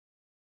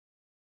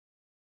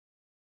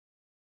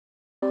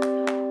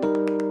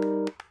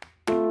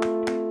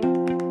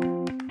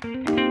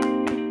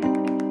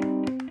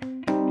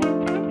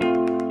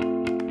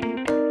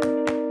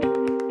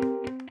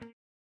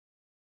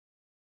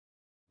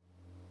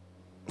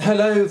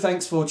Hello,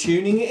 thanks for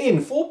tuning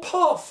in for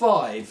part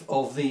 5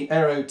 of the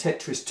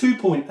AeroTetris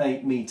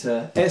 2.8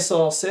 metre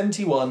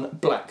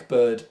SR-71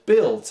 Blackbird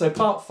build. So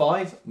part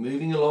 5,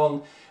 moving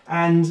along,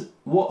 and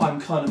what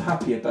I'm kind of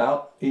happy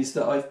about is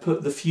that I've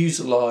put the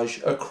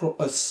fuselage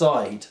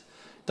aside.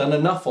 Done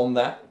enough on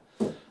that,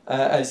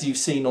 as you've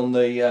seen on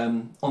the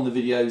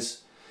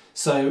videos.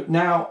 So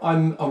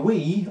now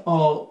we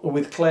are,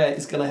 with Claire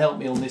is going to help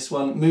me on this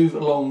one, move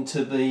along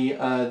to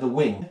the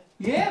wing.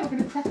 Yeah, we're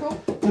going to crack on.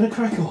 Going to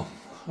crack on.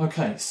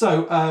 Okay,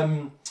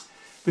 so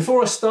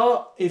before I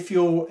start, if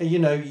you're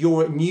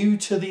new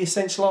to the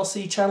Essential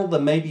RC channel,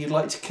 then maybe you'd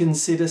like to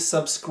consider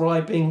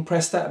subscribing.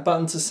 Press that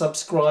button to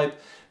subscribe,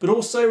 but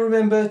also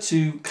remember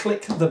to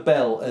click the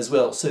bell as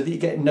well so that you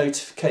get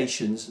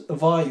notifications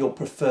via your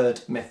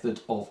preferred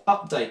method of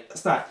update.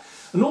 That's that.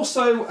 And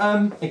also,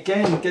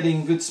 again,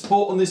 getting good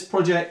support on this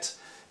project,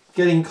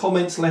 getting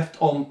comments left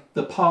on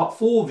the part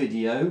 4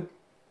 video.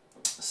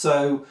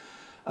 So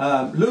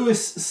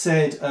Lewis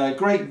said,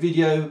 great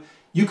video.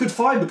 You could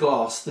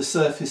fiberglass the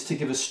surface to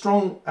give a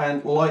strong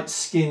and light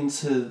skin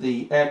to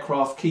the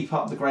aircraft. Keep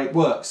up the great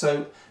work.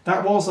 So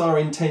that was our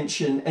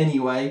intention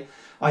anyway.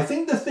 I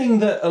think the thing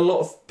that a lot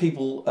of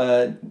people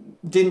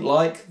didn't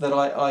like, that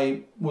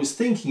I was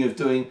thinking of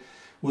doing,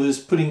 was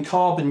putting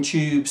carbon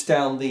tubes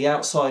down the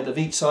outside of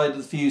each side of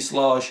the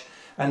fuselage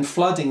and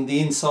flooding the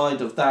inside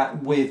of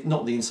that with,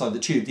 not the inside of the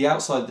tube, the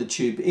outside of the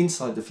tube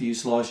inside the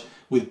fuselage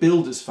with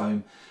builder's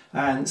foam.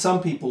 And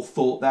some people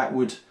thought that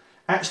would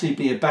actually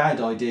be a bad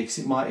idea because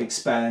it might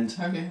expand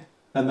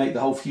and make the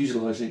whole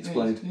fuselage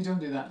explode. You don't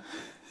do that.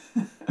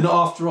 Not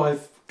after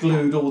I've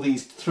glued all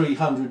these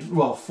 400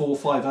 or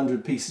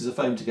 500 pieces of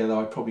foam together.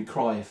 I'd probably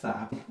cry if that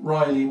happened.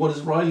 Riley, what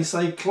does Riley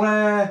say?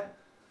 Claire?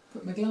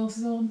 Put my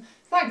glasses on.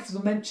 Thanks for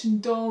the mention,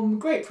 Dom.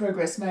 Great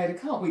progress made. I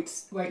can't wait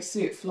to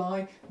see it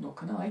fly. Nor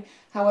can I.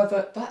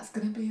 However, that's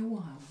going to be a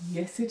while.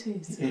 Yes, it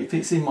is. If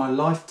it's in my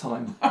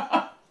lifetime,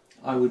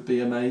 I would be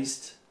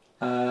amazed.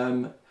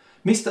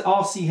 Mr.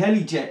 RC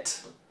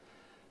Helijet,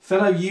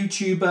 fellow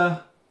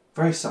YouTuber,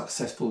 very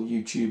successful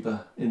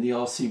YouTuber in the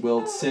RC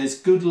world, says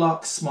good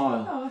luck,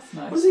 smile. Oh, that's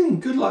nice. What does he mean,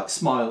 good luck,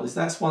 smile?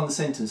 That's one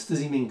sentence.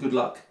 Does he mean good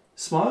luck,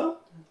 smile?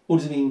 Or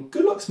does he mean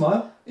good luck,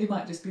 smile? He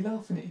might just be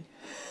laughing at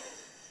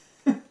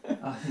you.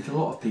 I think a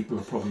lot of people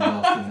are probably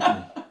laughing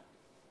at me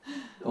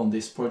on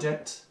this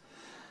project.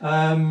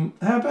 How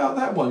about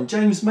that one?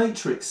 James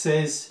Matrix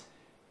says,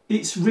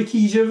 it's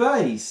Ricky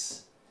Gervais.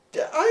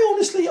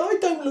 I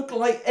don't look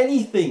like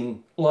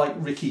anything like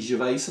Ricky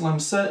Gervais, and I'm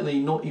certainly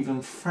not even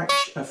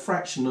a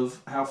fraction of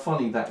how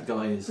funny that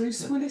guy is.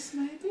 Bruce Willis,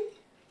 maybe?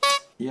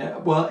 Yeah,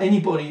 well,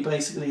 anybody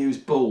basically who's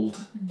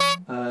bald,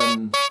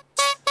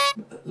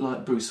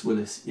 like Bruce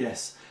Willis,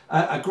 yes.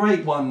 A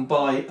great one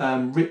by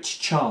Rich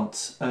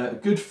Chance, a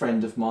good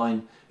friend of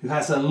mine who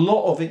has a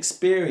lot of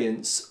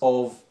experience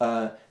of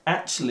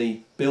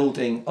actually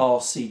building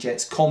RC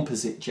jets,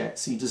 composite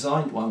jets. He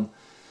designed one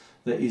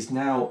that is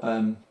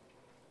now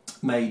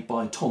made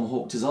by Tom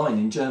Hawk Design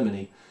in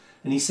Germany,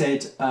 and he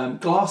said,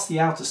 glass the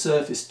outer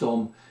surface,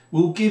 Dom,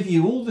 will give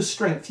you all the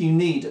strength you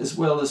need as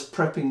well as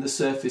prepping the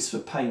surface for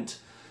paint.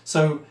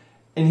 So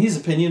in his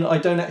opinion, I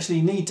don't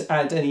actually need to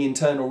add any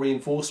internal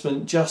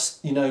reinforcement,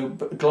 just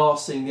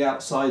glassing the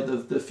outside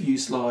of the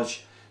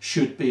fuselage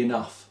should be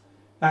enough.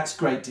 That's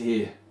great to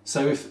hear.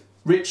 So if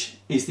Rich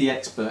is the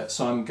expert,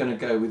 so I'm going to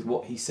go with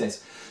what he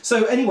says.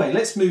 So anyway,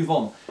 let's move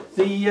on.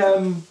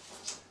 The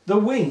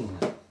wing.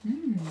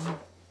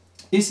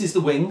 This is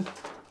the wing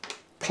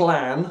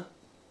plan.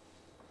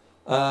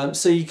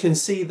 So you can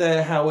see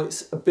there how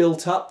it's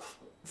built up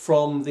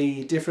from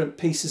the different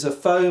pieces of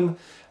foam,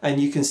 and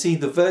you can see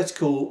the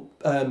vertical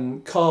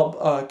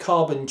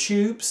carbon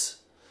tubes,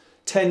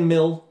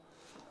 10mm.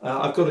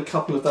 I've got a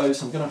couple of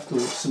those. I'm going to have to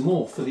order some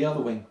more for the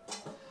other wing.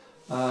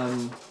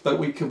 But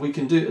we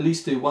can at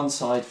least do one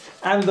side,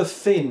 and the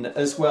fin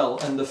as well.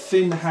 And the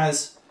fin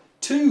has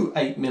 2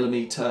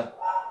 8mm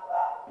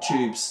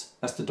tubes.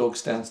 That's the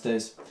dogs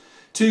downstairs.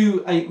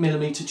 2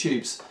 8mm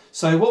tubes.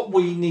 So what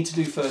we need to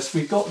do first,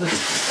 we've got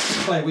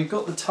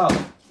the tub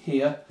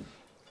here.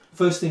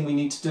 First thing we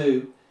need to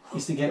do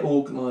is to get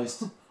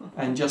organised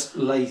and just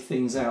lay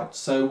things out.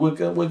 So we're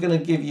going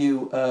to give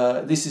you,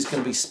 this is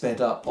going to be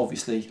sped up,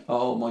 obviously.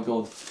 Oh my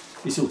God,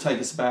 this will take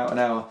us about an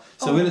hour.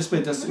 So we're going to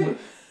sped this.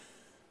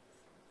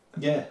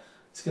 Yeah,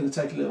 it's going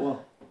to take a little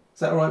while. Is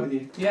that all right with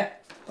you? Yeah.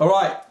 All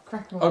right.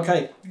 Crack on.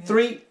 Okay. Yeah.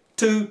 3,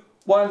 2,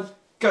 1,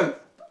 go.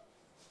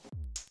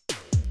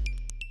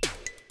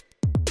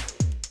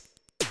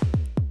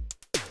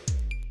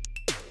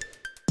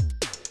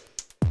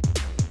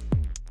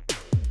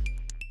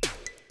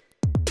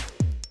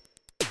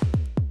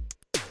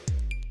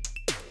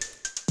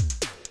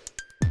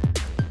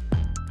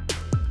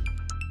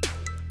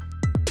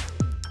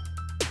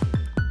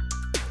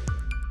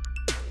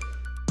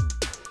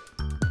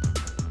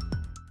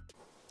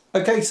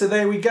 Okay, so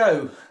there we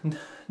go.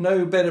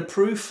 No better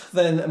proof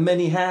than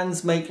many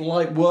hands make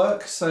light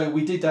work. So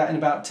we did that in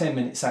about 10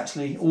 minutes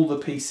actually, all the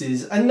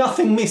pieces and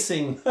nothing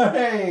missing.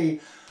 Hooray!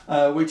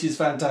 Which is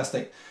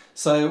fantastic.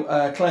 So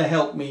Claire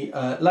helped me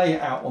lay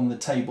it out on the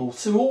table.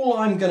 So all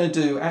I'm going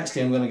to do,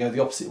 actually I'm going to go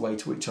the opposite way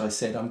to which I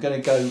said. I'm going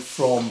to go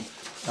from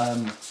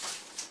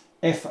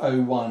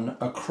F01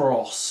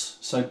 across.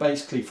 So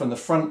basically from the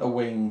front of the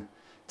wing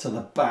to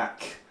the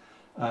back.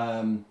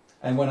 And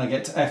when I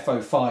get to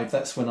F05,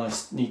 that's when I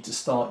need to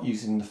start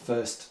using the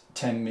first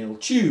 10mm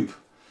tube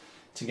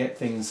to get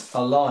things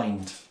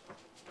aligned.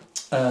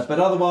 But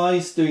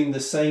otherwise doing the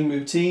same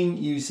routine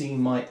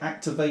using my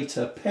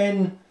activator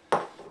pen,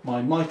 my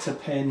mitre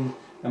pen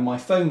and my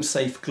foam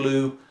safe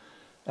glue,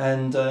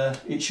 and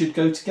it should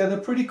go together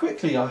pretty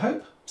quickly, I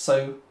hope.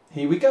 So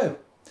here we go.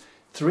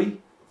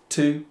 3,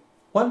 2,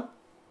 1.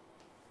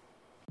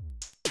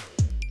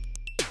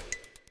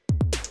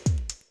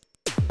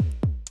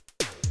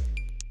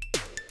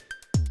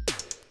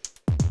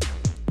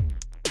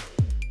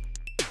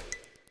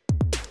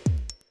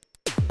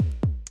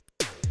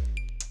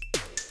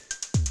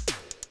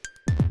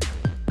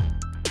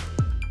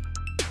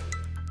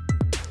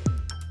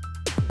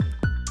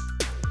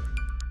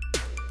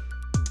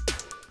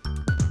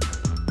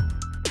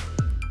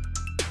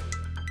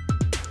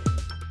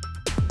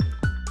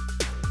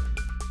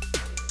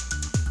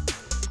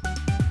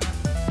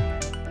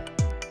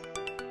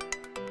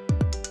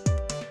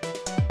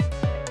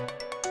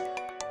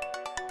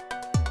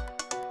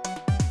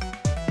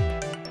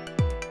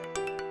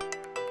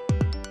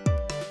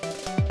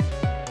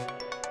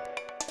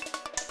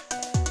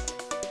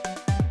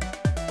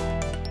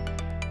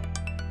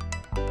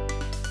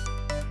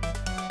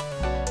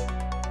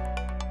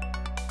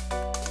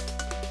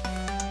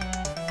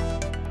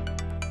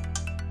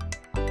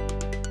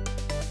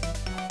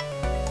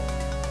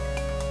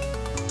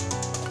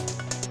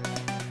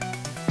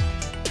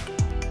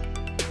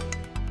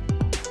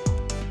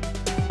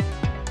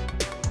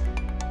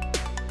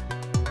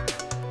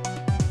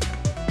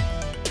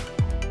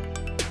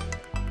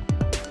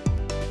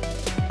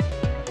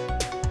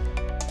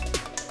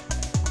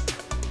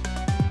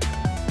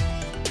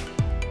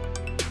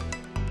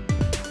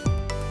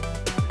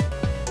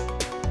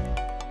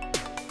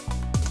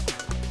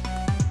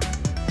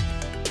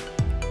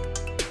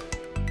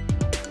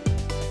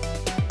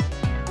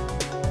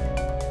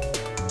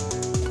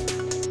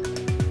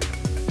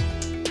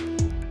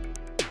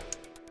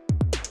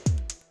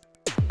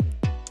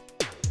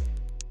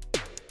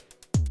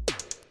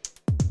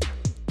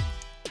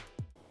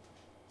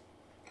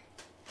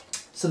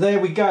 So there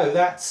we go.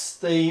 That's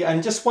the,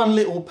 and just one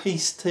little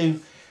piece to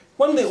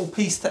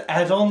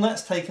add on.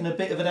 That's taken a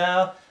bit of an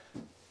hour.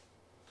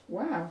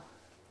 Wow.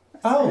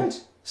 Oh, good.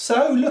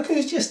 So look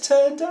who's just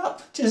turned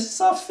up, just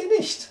as I've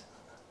finished.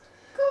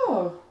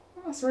 Oh,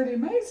 that's really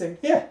amazing.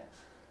 Yeah.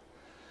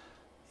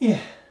 Yeah.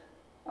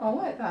 I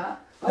like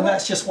that. And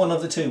that's just one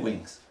of the two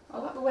wings. I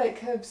like the way it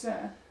curves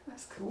there.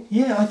 That's cool.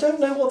 Yeah, I don't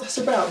know what that's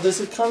about.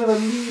 There's a kind of a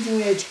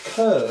leading edge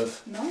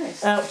curve.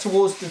 Nice. Out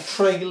towards the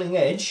trailing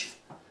edge.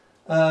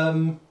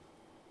 But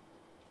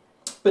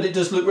it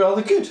does look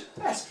rather good.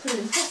 That's pretty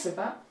impressive,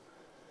 that.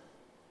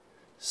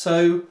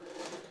 So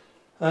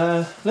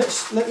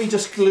let me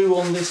just glue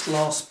on this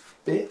last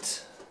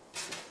bit.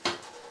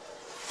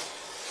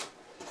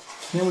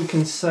 Then we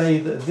can say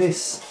that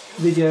this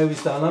video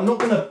is done. I'm not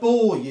going to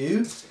bore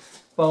you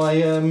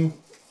by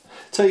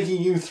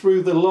taking you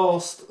through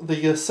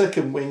the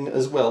second wing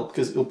as well,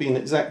 because it'll be an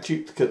exact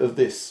duplicate of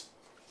this.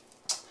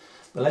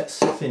 But let's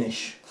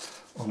finish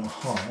on a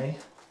high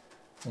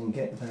and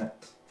get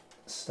that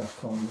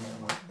stuck on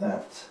there like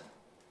that,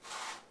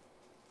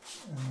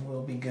 and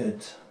we'll be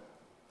good.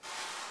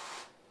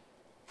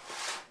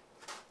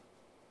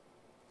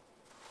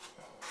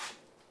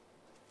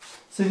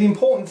 So the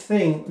important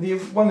thing, the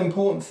one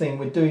important thing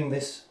with doing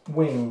this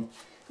wing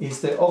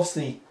is that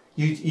obviously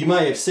you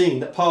may have seen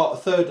that a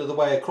third of the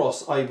way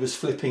across I was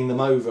flipping them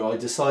over. I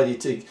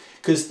decided to,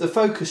 because the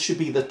focus should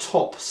be the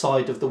top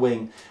side of the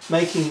wing,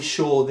 making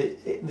sure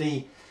that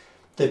the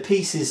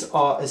pieces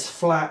are as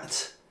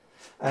flat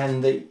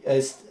and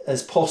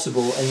as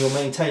possible, and you're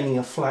maintaining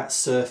a flat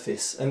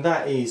surface. And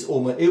that is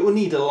almost, it will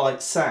need a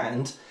light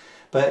sand,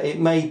 but it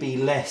may be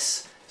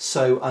less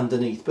so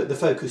underneath, but the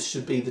focus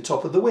should be the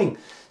top of the wing.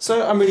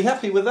 So I'm really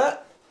happy with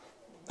that.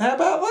 How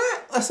about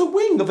that? That's a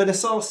wing of an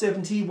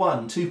SR-71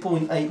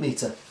 2.8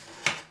 metre.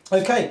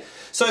 Okay,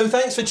 so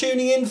thanks for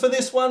tuning in for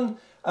this one.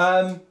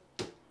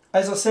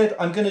 As I said,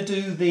 I'm going to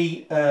do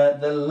the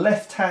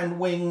left-hand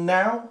wing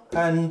now,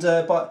 and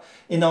but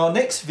in our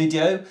next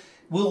video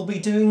we'll be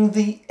doing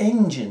the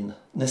engine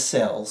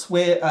nacelles,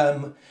 where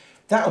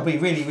that'll be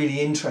really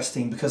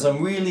interesting, because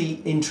I'm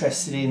really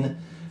interested in,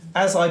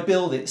 as I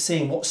build it,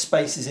 seeing what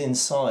space is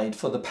inside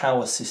for the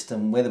power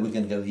system, whether we're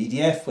going to go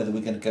EDF, whether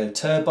we're going to go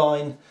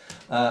turbine,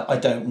 I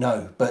don't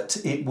know, but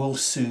it will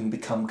soon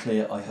become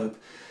clear, I hope.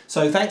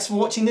 So thanks for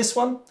watching this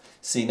one.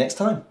 See you next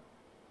time.